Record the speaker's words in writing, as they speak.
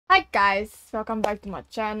Hi guys, welcome back to my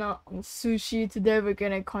channel. I'm Sushi. Today we're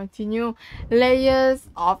gonna continue Layers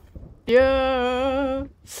of Fear.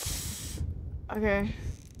 Okay.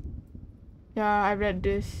 Yeah, I read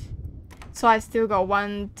this. So I still got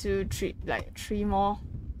 1, 2, 3, like 3 more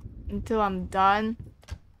until I'm done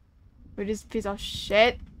with this piece of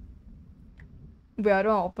shit. But I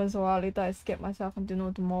don't open so later I scared myself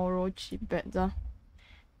until tomorrow. Cheap bets.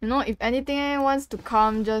 You know, if anything wants to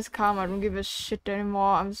come, just come. I don't give a shit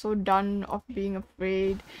anymore. I'm so done of being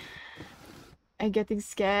afraid and getting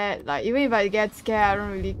scared. Like, even if I get scared, I don't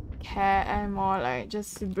really care anymore. Like,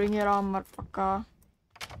 just bring it on, motherfucker.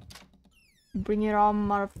 Bring it on,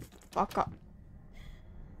 motherfucker.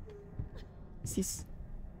 Sis.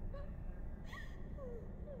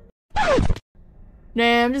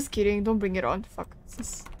 Nah, I'm just kidding. Don't bring it on. Fuck.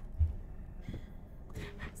 Sis.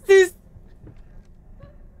 Sis!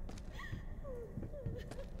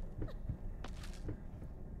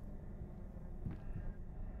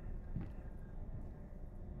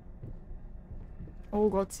 Oh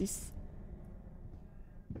god, sis.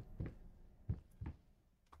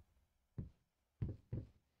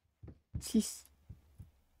 Sis.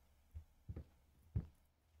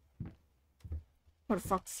 What the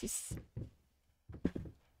fuck, sis?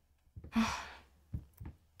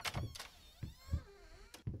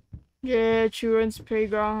 Yeah, children's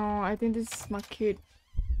playground. I think this is my kid.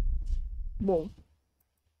 Whoa.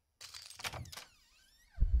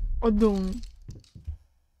 Odung.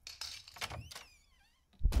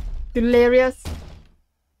 Delirious.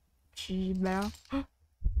 Gee, man.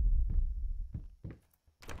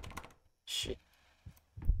 Shit.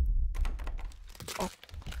 Oh.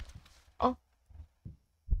 Oh.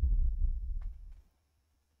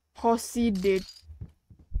 Horsey did.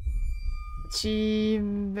 Gee,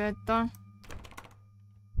 better.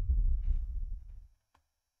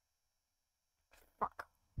 Fuck.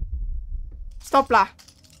 Stop lah.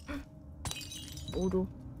 Bodoh.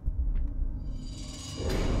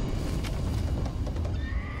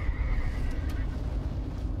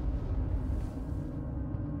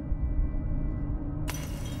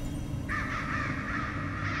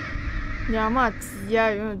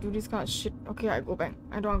 Yeah, you wanna do this kind of shit. Okay, I go back.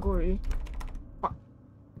 I don't wanna go already. Fuck.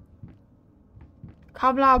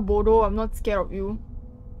 Kabla, Bodo, I'm not scared of you.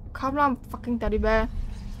 Kabla, I'm fucking teddy bear.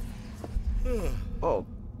 Oh.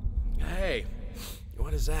 Hey,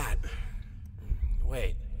 what is that?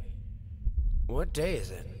 Wait. What day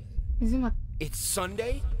is it? Is it my... It's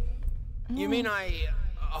Sunday? You mean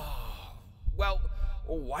Oh. Well,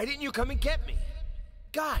 why didn't you come and get me?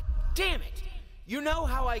 God damn it! You know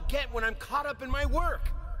how I get when I'm caught up in my work.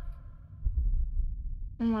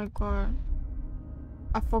 Oh my god.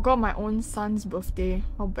 I forgot my own son's birthday.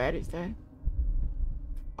 How bad is that?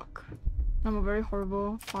 Fuck. I'm a very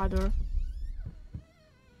horrible father.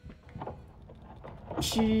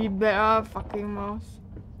 She better fucking mouse.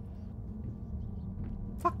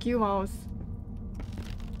 Fuck you, mouse.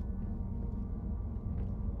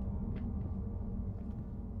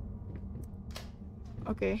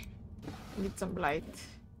 Okay. Need some light.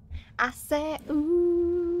 I say,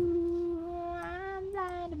 ooh, I'm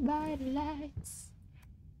blinded by the lights.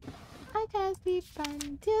 I just be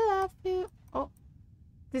fun till I feel. Oh,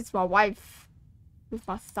 this is my wife with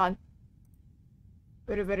my son.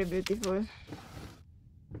 Very, very beautiful.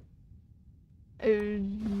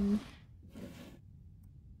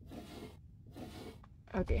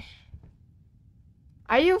 Okay.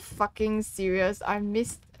 Are you fucking serious? I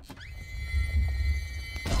missed.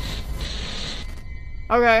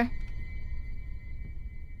 Okay.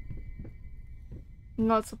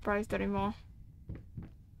 Not surprised anymore.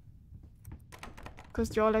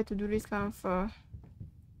 Because y'all like to do this kind of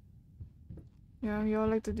yeah, y'all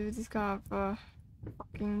like to do this kind of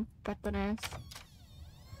fucking pattern ass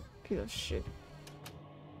piece of shit.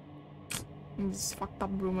 In this fucked up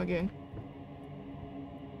room again.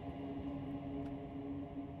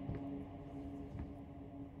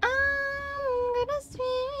 I'm gonna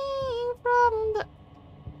swing from the...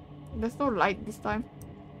 There's no light this time.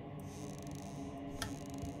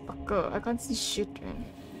 Fucker, I can't see shit, man.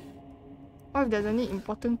 What if there's any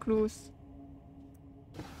important clues?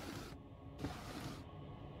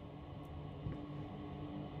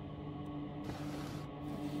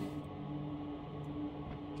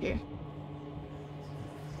 Okay.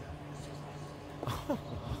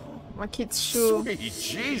 My kid's shoe. Sweet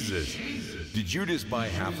Jesus! Did you just buy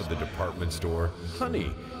half of the department store?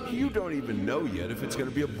 Honey, you don't even know yet if it's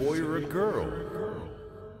gonna be a boy or a girl.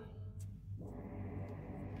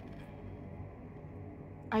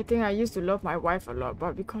 I think I used to love my wife a lot,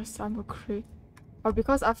 but because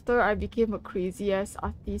because after I became a crazy ass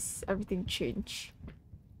artist, everything changed.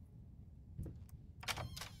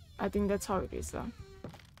 I think that's how it is.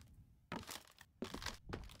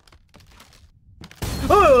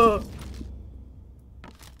 Oh!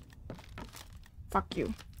 Fuck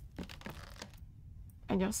you.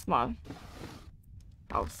 And your small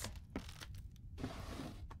house.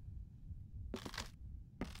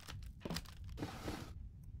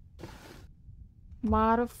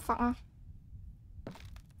 Motherfucker.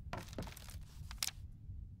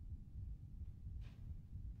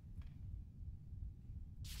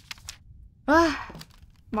 Ah,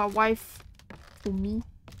 my wife for me.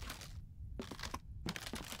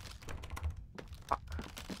 Fuck.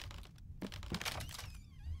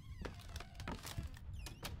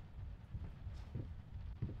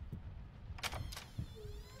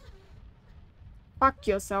 Fuck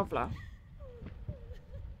yourself lah.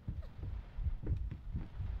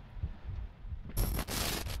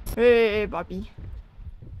 Hey, Bobby.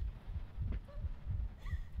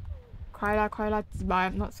 Cry lah, but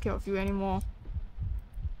I'm not scared of you anymore.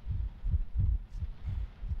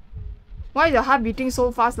 Why is your heart beating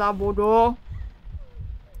so fast lah, Bodo?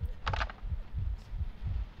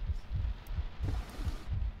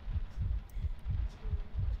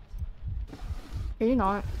 Can you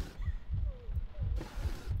not?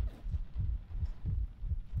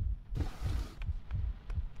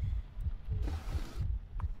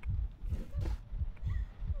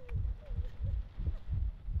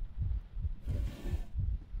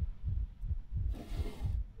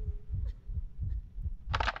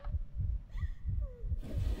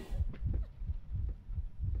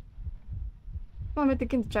 Why am I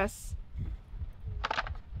taking the chest?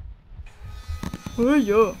 Oh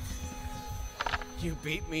yeah. You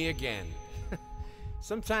beat me again.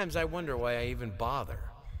 Sometimes I wonder why I even bother.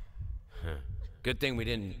 Good thing we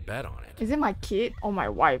didn't bet on it. Is it my kid or my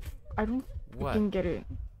wife? I don't What? fucking get it.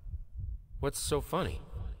 What's so funny?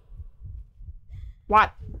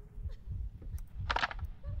 What?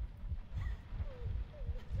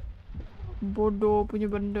 Bodoh punya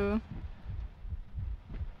benda.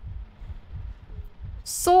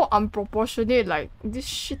 So unproportionate, like this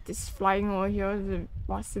shit is flying over here. Is it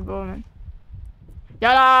possible, man?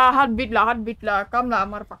 Yeah lah, heartbeat lah. Come lah,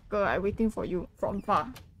 motherfucker. I'm waiting for you from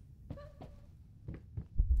far.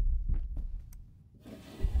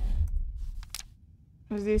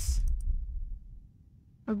 What's this?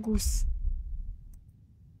 A goose.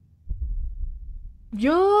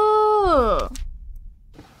 Yeah.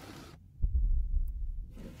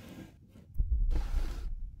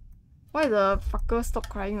 Why the fucker stop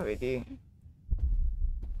crying already?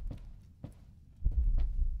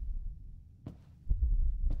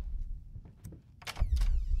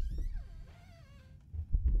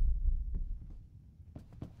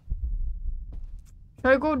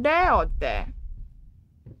 Should I go there or there?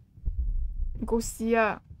 Go see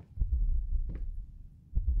her.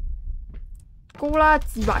 Go lah,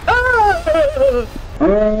 几百.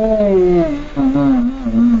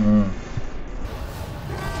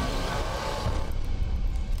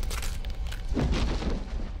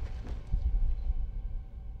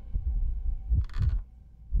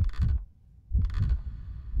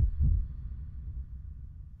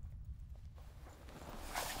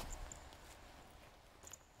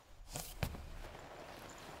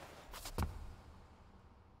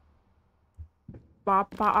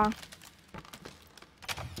 Papa.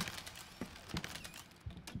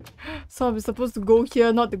 So I'm supposed to go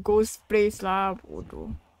here, not the ghost place lah,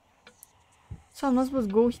 bodoh. So I'm not supposed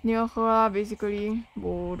to go near her lah, basically.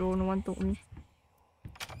 Bodoh, no one told me.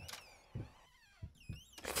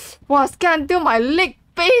 Wow, scared until my leg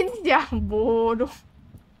pains, yeah, bodoh.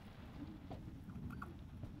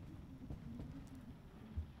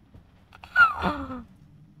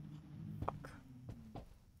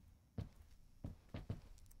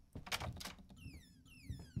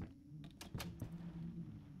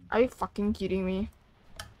 Are you fucking kidding me?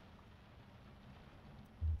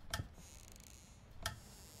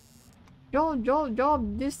 Yo,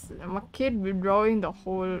 this my kid withdrawing the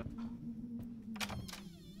whole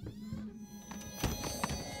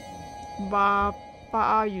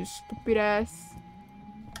Bapa, you stupid ass.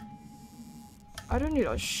 I don't need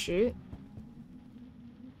a shit.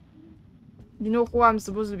 You know who I'm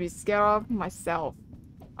supposed to be scared of? Myself.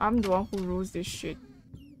 I'm the one who rules this shit.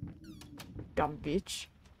 Dumb bitch.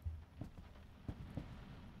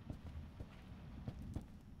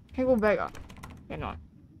 Can I go back? Cannot.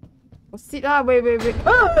 Oh, sit lah. Wait.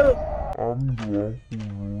 Ah! I'm the one who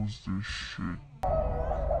rules this shit.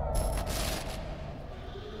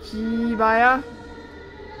 Jibaya.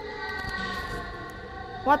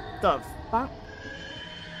 What the fuck?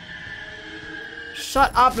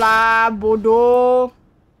 Shut up lah, bodoh.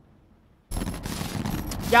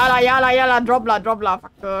 Ya lah, drop lah,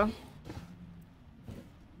 fucker.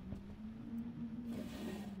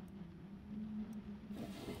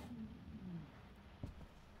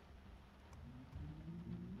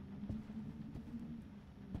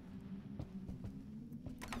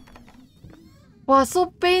 Wow, so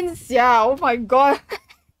pain, yeah. Oh my god.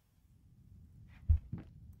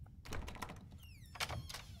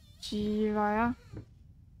 Gee,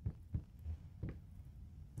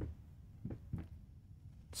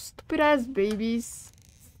 stupid ass babies.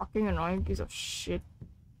 Fucking annoying piece of shit.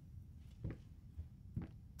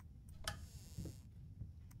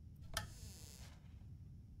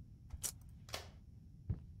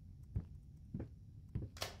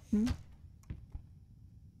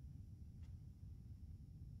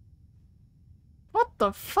 What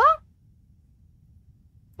the fuck?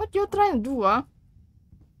 What you trying to do, huh?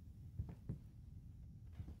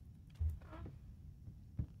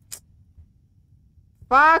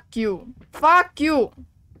 Fuck you. Fuck you.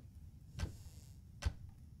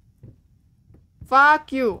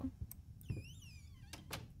 Fuck you.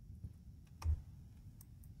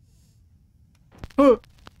 Huh.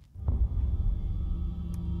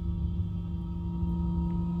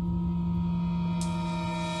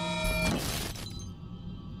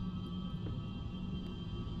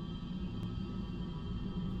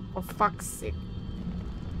 For fuck's sake.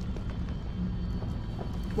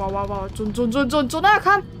 Wow. 准啊，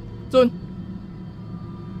看，准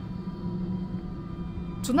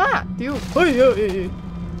啊，屌，哎，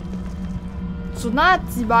准啊，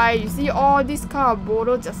自敗 ，you see all this kind of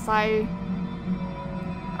bodo just say，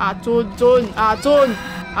 啊准，throw， 啊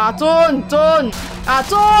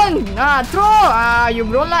 ，you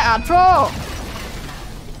don't like 啊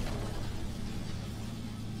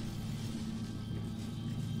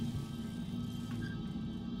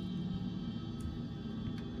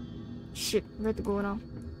where to go now?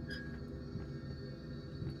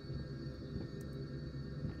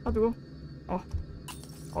 How to go?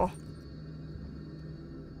 Oh.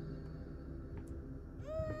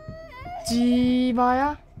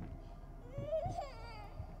 Jibaya.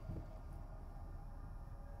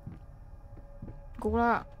 Go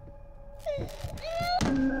lah.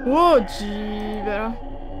 Oh, jibera.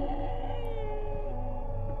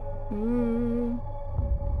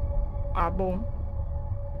 Ah, bom.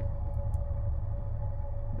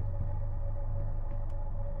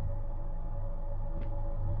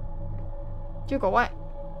 Chưa có vậy.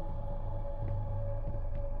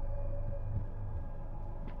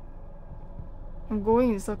 I'm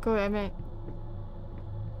going in circle, I mean.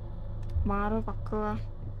 Motherfucker.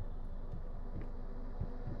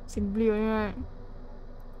 Simply only right.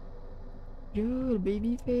 Dude,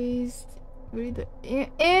 baby face. Really the ew.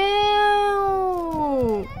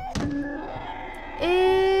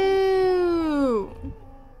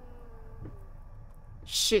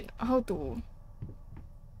 Shit, how to?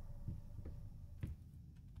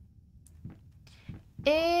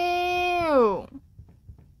 Ew.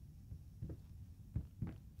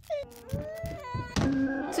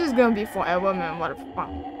 This is gonna be forever, man. What the fuck?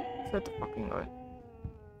 Set the fucking god.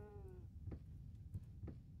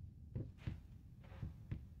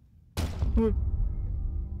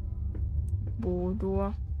 Bodoh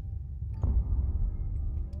ah.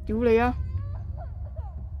 Cứu lấy á.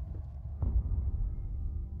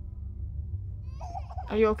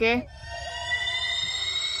 Are you okay?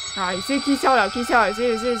 啊，先 K 笑了，先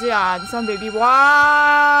啊，上 baby，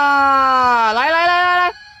 哇，来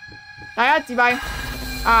啊，几百，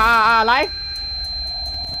来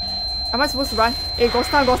 ，am I supposed to run？ 誒，go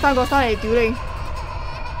stun 嚟屌你！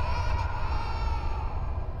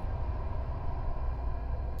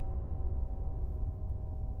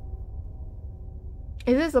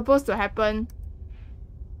 Is it supposed to happen?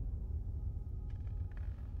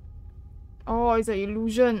 Oh, it's an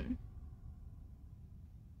illusion.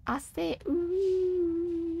 I say,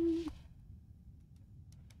 ooh.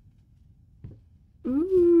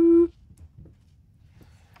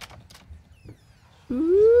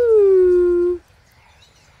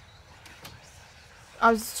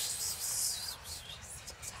 I was.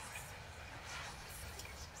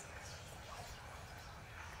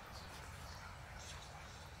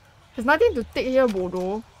 There's nothing to take here,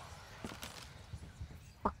 Bodo.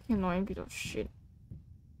 Fucking annoying piece of shit.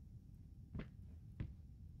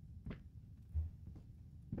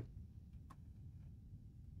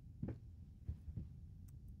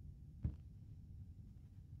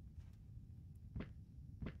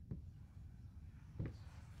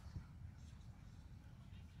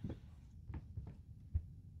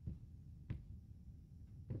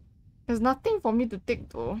 There's nothing for me to take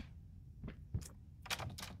though.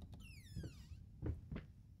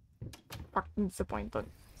 Fucking disappointed.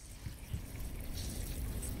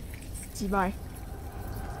 Bye.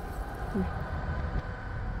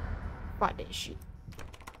 Fuck that shit.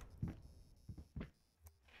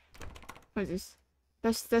 What is this?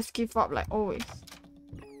 Let's give up like always.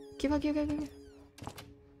 Give up.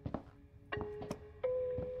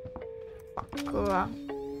 Fuck.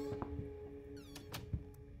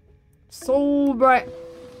 So bright.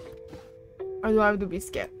 Or do I have to be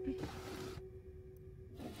scared?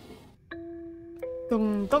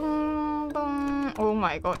 Dun dun dun. Oh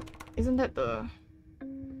my god. Isn't that the...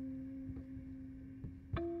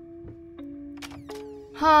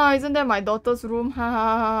 isn't that my daughter's room?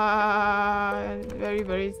 Very,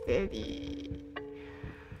 very steady.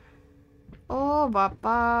 Oh,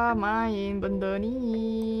 Bapa main benda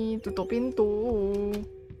ni. Tutup pintu.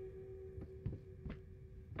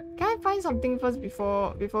 Can I find something first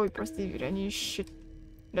before we proceed with any shit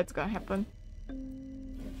that's gonna happen?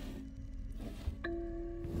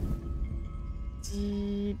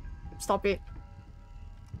 Stop it.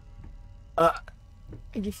 I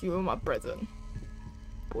give you my present.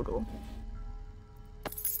 Bodoh.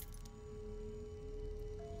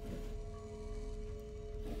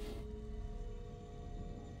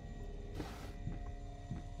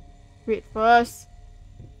 Wait first.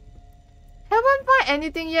 Haven't found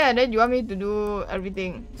anything yet, then you want me to do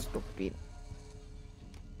everything. Stupid.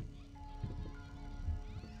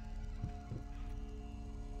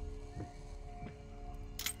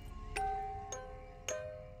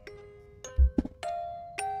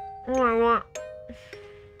 Oh my god.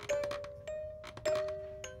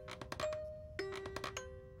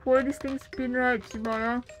 Why this thing spin right,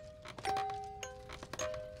 Shibaya?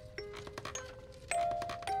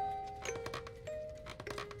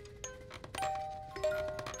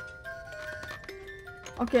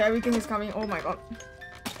 Okay, everything is coming. Oh my god.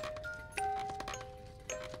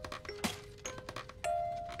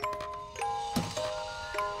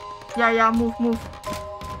 Yeah, move.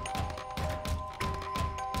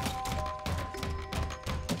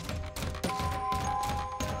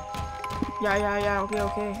 Yeah,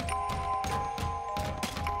 okay.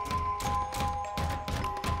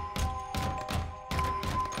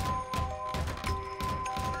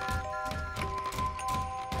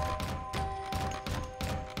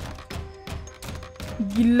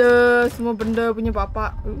 Gila, semua benda punya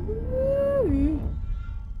bapak.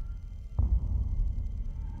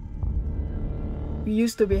 We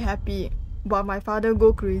used to be happy, but my father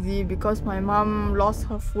go crazy because my mom lost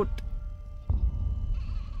her foot.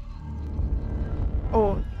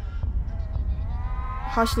 Oh.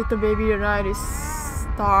 Hush little baby, the night is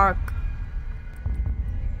dark.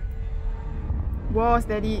 Whoa,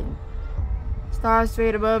 steady. Stars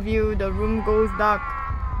fade above you, the room goes dark.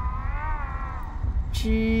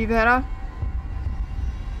 Chivera.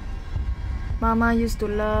 Mama used to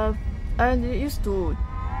love and used to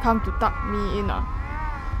come to tuck me in.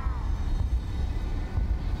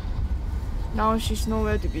 Now she's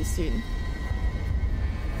nowhere to be seen.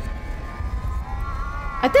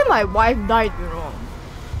 I think my wife died, you know.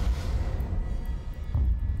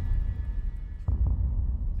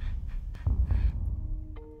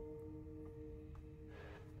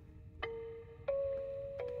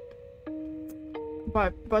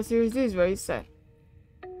 But seriously, it's very sad.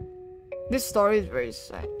 This story is very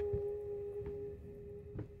sad.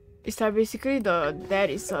 It's like basically the dad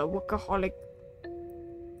is a workaholic.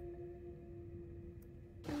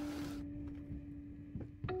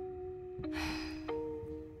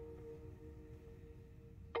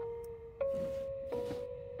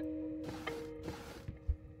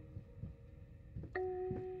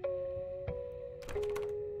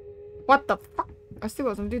 What the fuck? I still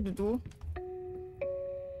got something to do.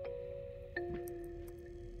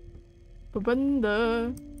 Benda.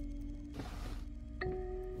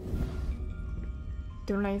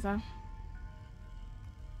 Don't like that.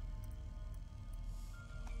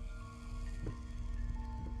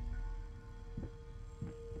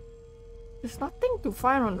 There's nothing to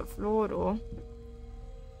find on the floor though.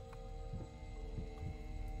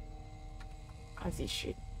 I see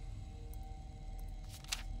shit.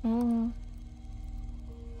 Oh.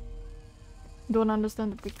 Don't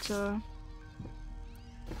understand the picture.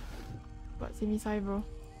 But see me side, bro.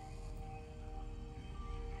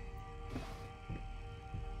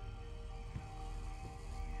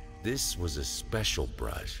 This was a special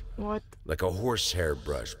brush. What? Like a horsehair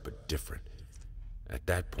brush, but different. At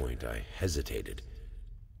that point, I hesitated.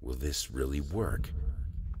 Will this really work?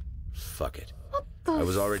 Fuck it. What the I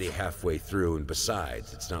was already halfway through, and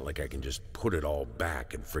besides, it's not like I can just put it all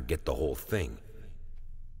back and forget the whole thing.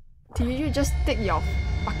 Did you just take your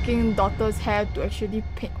fucking daughter's hair to actually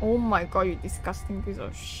paint? Oh my god, you disgusting piece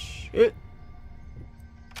of shit.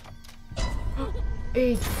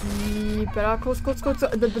 Hey, better close.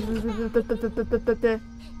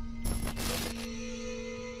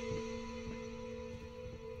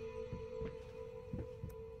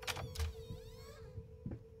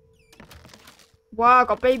 Wow,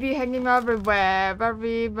 got baby hanging everywhere.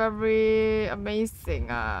 Very, very amazing.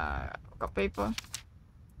 Got paper.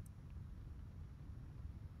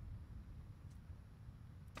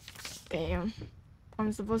 Damn.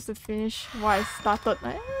 I'm supposed to finish what I started.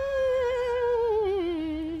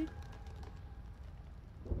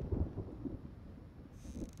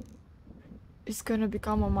 It's gonna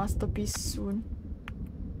become a masterpiece soon.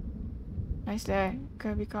 Nice there.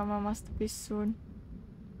 Gonna become a masterpiece soon.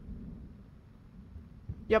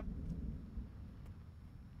 Yep.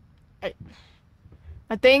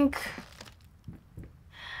 I think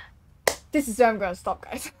this is where I'm gonna stop,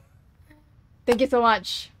 guys. Thank you so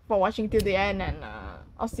much for watching till the end, and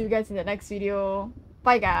I'll see you guys in the next video.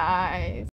 Bye, guys.